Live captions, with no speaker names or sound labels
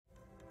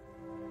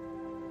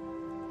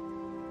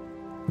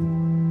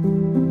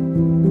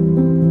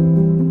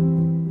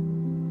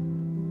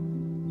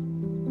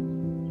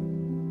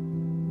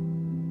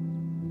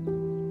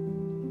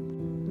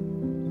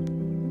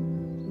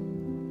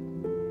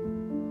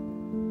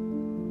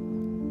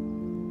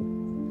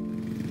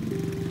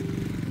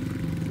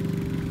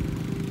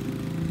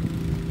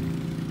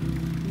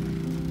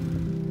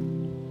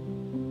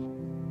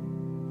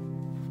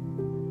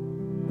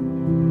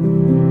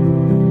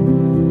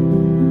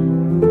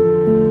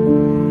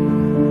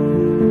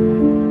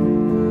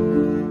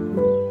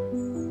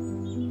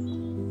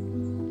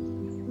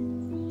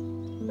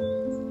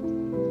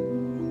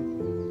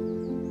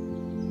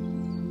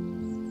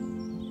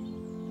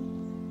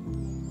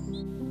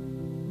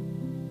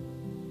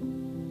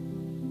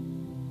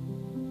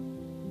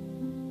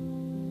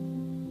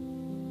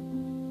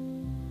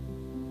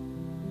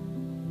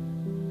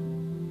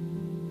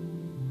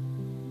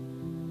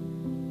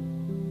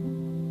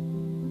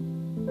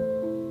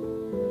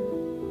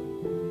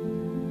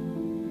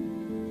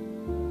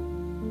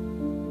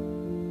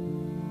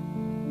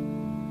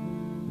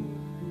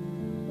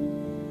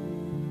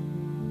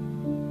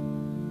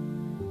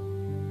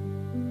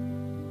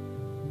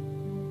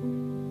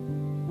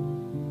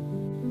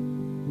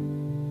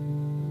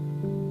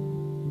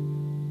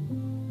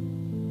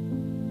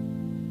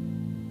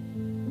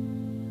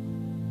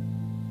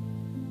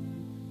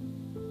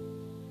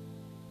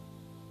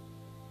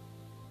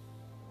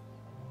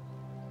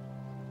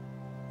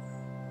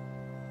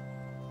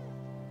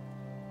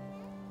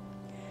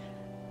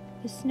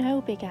The snow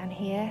began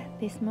here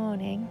this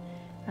morning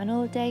and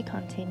all day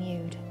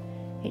continued,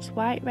 its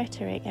white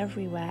rhetoric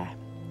everywhere,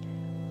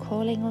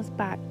 calling us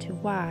back to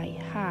why,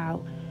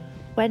 how,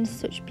 whence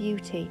such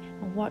beauty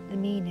and what the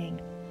meaning,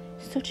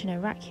 such an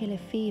oracular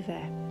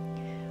fever,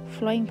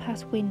 flowing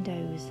past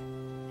windows,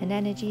 an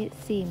energy it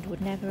seemed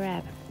would never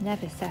ebb,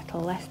 never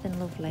settle less than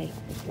lovely,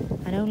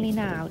 and only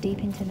now, deep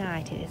into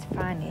night, it has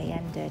finally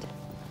ended.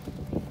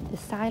 The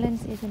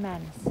silence is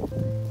immense,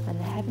 and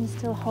the heavens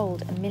still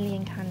hold a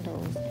million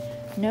candles,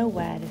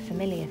 nowhere the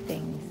familiar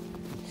things.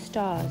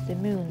 Stars, the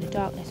moon, the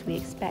darkness we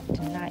expect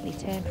and nightly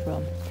turn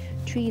from.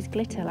 Trees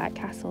glitter like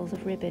castles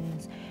of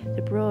ribbons.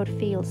 The broad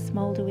fields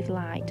smoulder with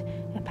light.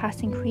 A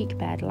passing creek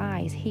bed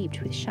lies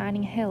heaped with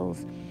shining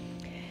hills.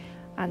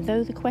 And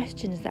though the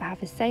questions that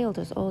have assailed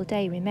us all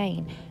day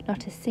remain,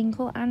 not a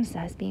single answer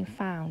has been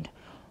found.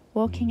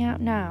 Walking out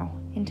now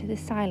into the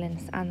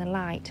silence and the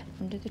light,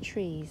 under the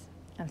trees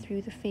and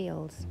through the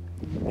fields,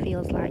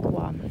 feels like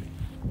one.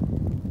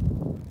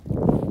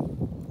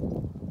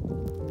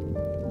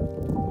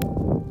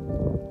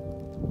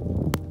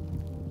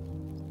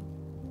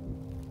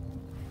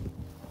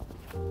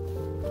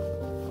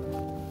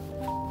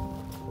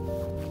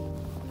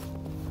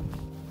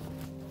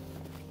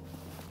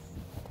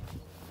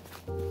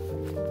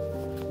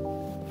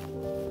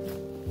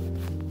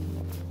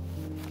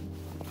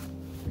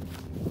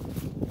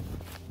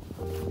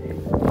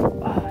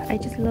 I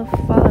just love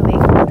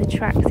following all the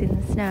tracks in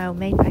the snow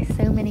made by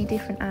so many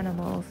different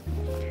animals.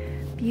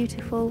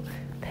 Beautiful,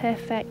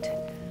 perfect,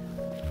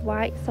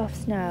 white soft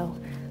snow,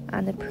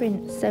 and the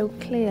prints so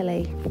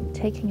clearly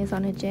taking us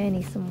on a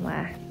journey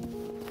somewhere,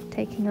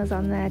 taking us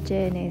on their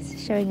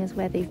journeys, showing us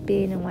where they've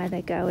been and where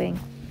they're going.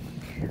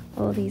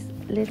 All these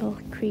little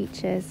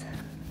creatures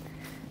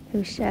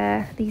who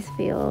share these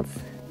fields,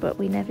 but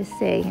we never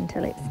see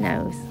until it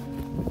snows.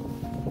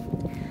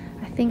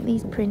 I think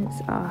these prints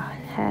are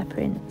hair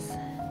prints.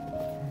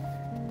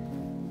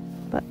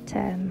 But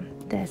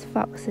there's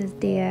foxes,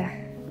 deer,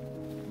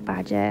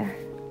 badger,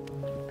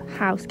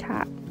 house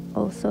cat,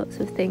 all sorts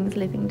of things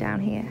living down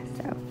here.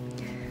 So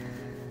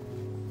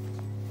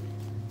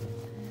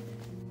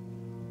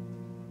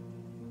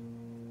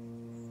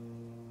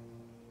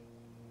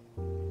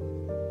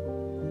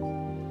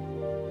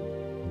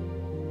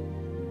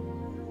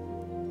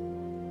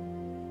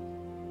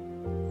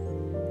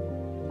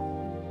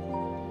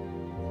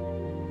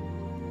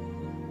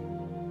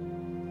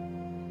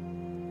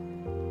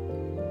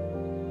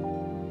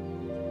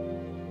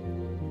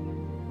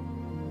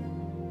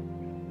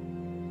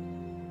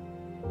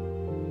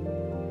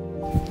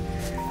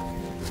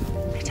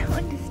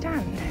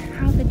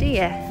how the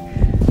deer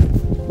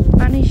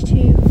managed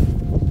to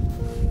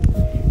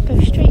go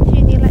straight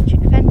through the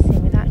electric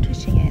fencing without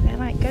touching it. They're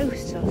like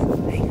ghosts or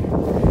something.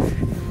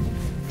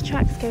 The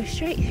tracks go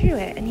straight through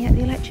it, and yet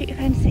the electric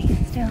fencing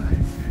is still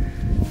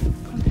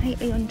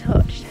completely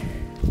untouched.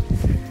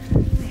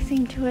 They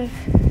seem to have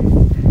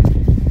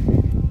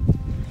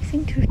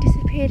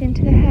disappeared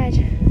into the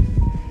hedge.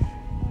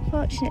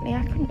 Fortunately,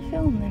 I couldn't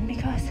film them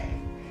because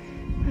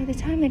by the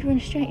time they'd run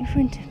straight in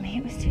front of me,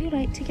 it was too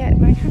late to get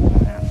my camera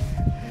out.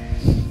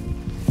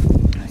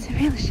 It's a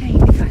real shame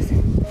because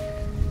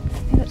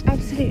they looked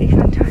absolutely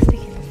fantastic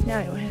in the snow.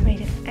 It would have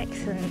made an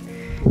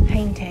excellent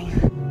painting.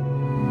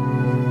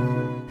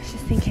 I was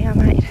just thinking I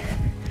might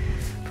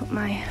put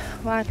my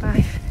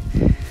wildlife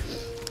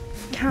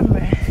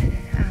camera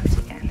out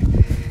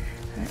again,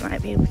 and I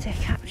might be able to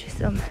capture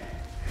some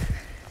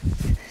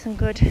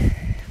good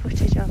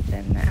footage of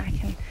them that I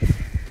can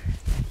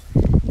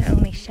not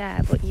only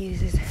share but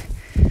use as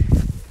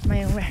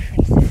my own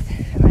references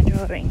for my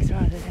drawings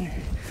rather than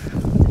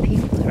other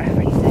people's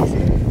references.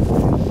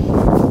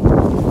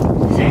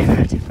 So I'm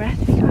out of breath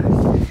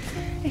because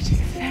it is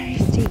a very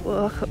steep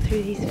walk up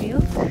through these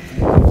fields,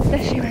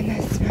 especially when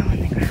there's snow on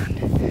the ground.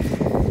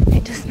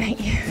 It does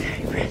make you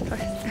very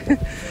breathless.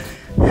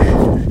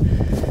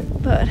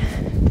 But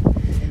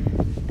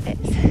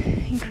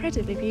it's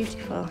incredibly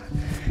beautiful.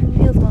 It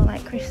feels more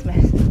like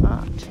Christmas than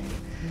March.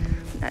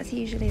 That's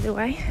usually the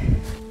way.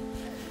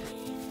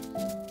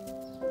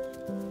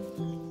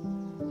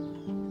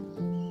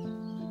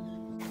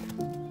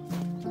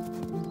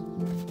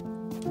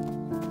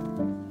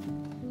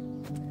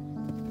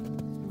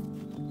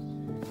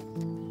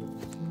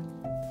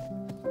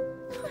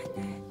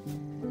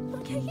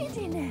 Look how you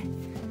did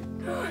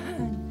it. Go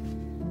on.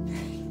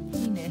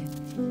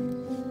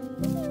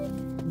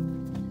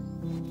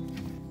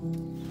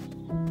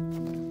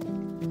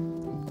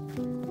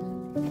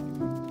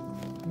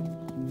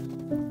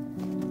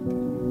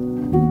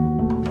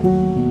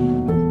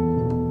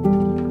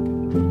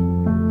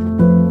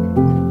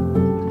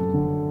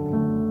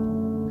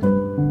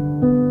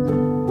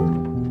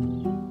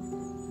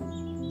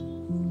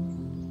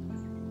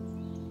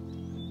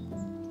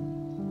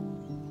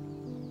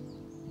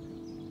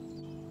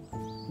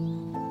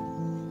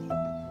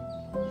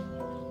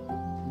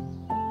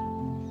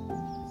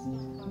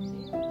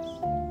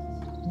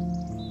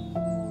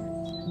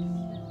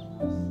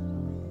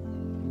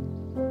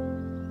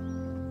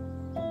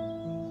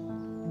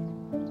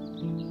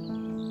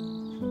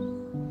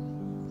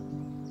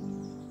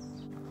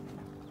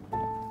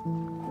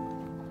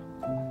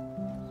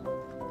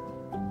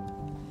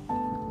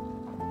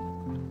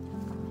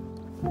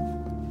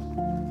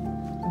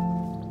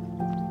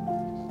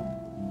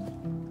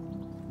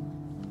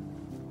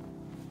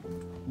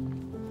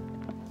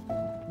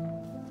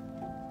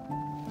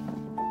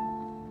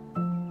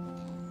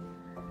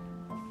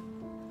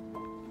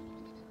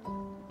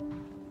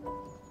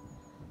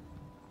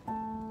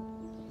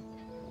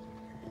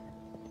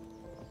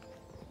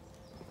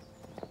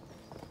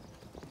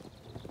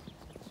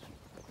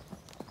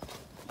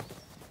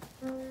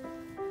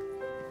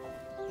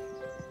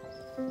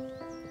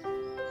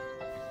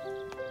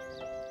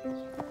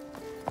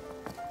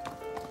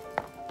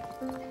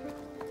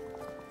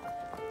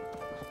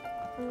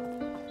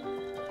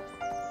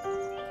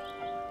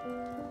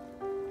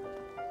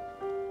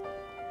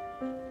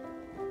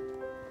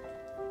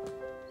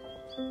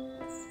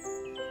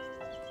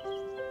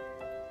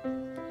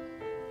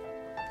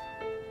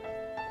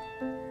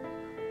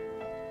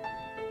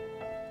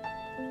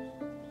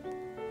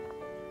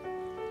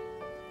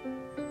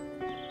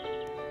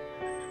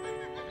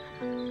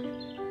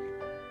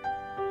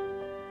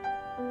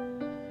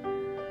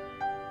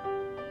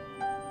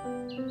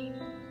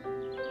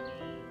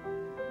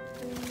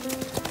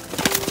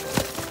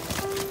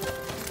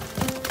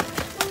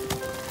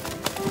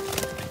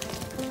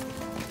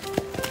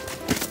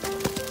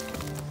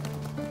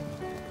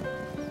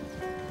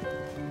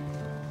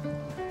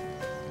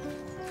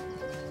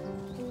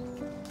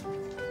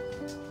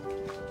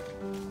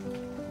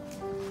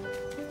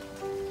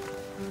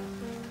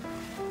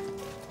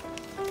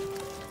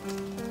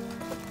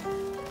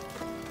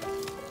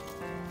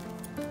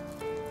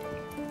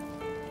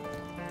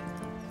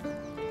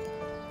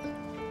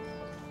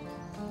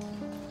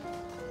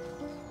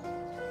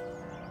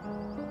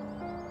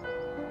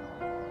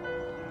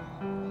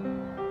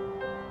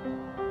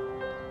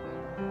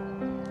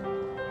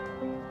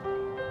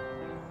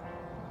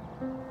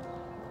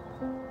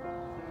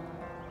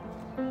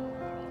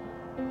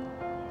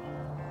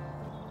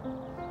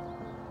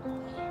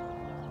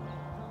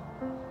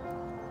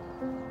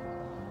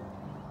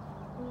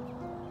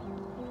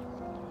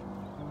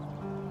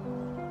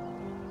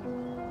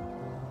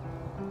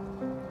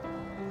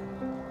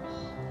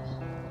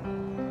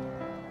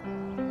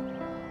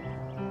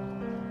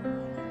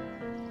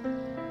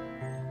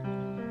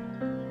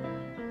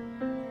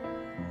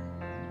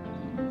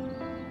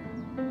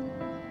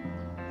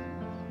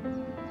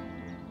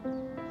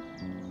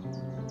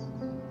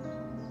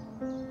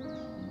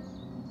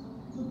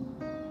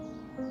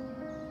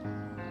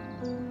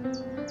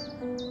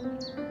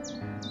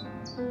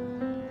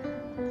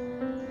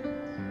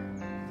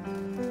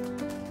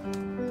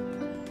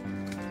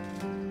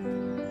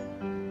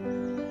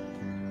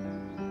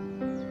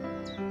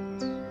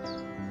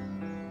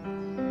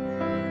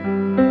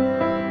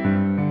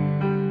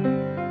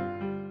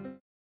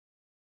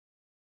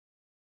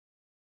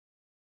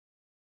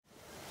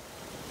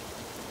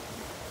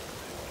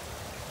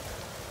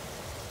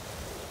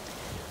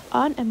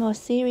 On a more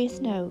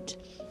serious note,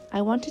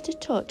 I wanted to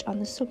touch on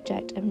the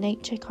subject of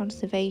nature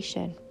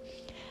conservation.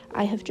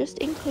 I have just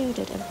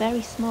included a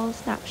very small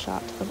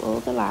snapshot of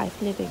all the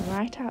life living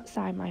right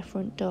outside my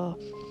front door,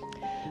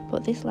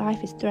 but this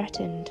life is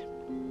threatened.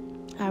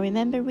 I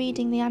remember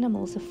reading The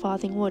Animals of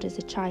Farthing Wood as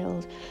a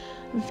child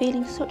and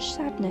feeling such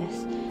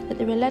sadness that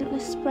the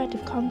relentless spread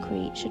of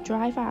concrete should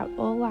drive out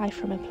all life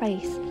from a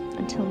place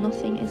until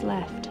nothing is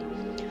left.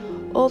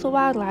 All the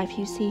wildlife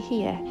you see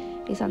here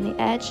is on the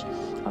edge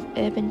of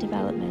urban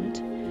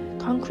development.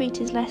 Concrete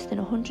is less than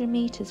 100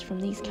 metres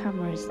from these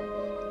cameras.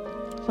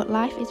 But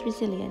life is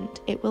resilient.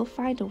 It will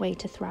find a way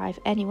to thrive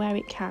anywhere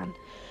it can.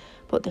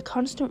 But the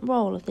constant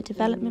roll of the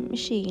development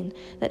machine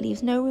that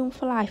leaves no room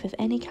for life of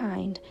any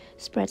kind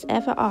spreads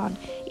ever on,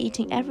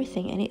 eating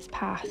everything in its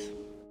path.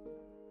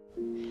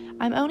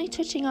 I'm only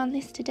touching on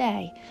this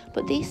today,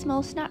 but these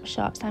small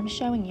snapshots I'm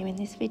showing you in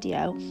this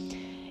video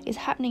is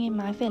happening in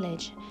my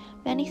village.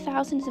 Many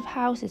thousands of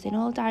houses in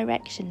all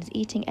directions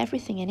eating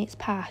everything in its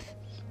path.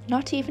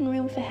 Not even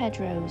room for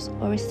hedgerows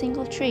or a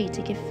single tree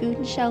to give food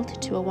and shelter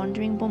to a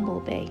wandering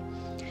bumblebee.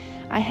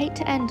 I hate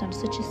to end on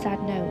such a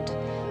sad note,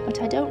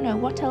 but I don't know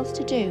what else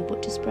to do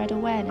but to spread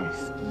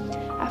awareness.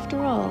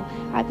 After all,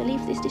 I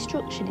believe this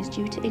destruction is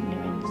due to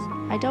ignorance.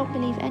 I don't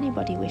believe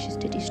anybody wishes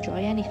to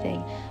destroy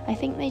anything. I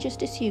think they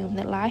just assume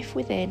that life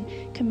within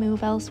can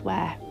move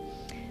elsewhere,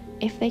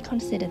 if they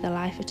consider the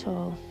life at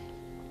all.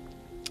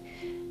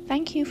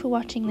 Thank you for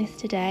watching this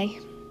today,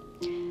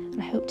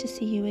 and I hope to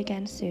see you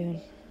again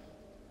soon.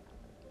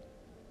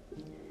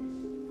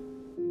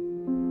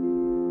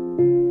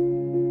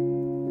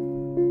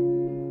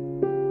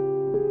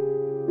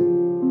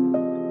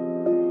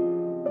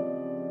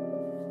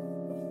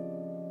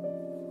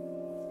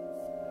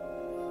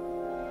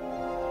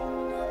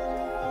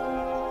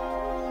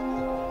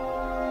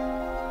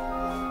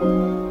 Thank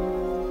you.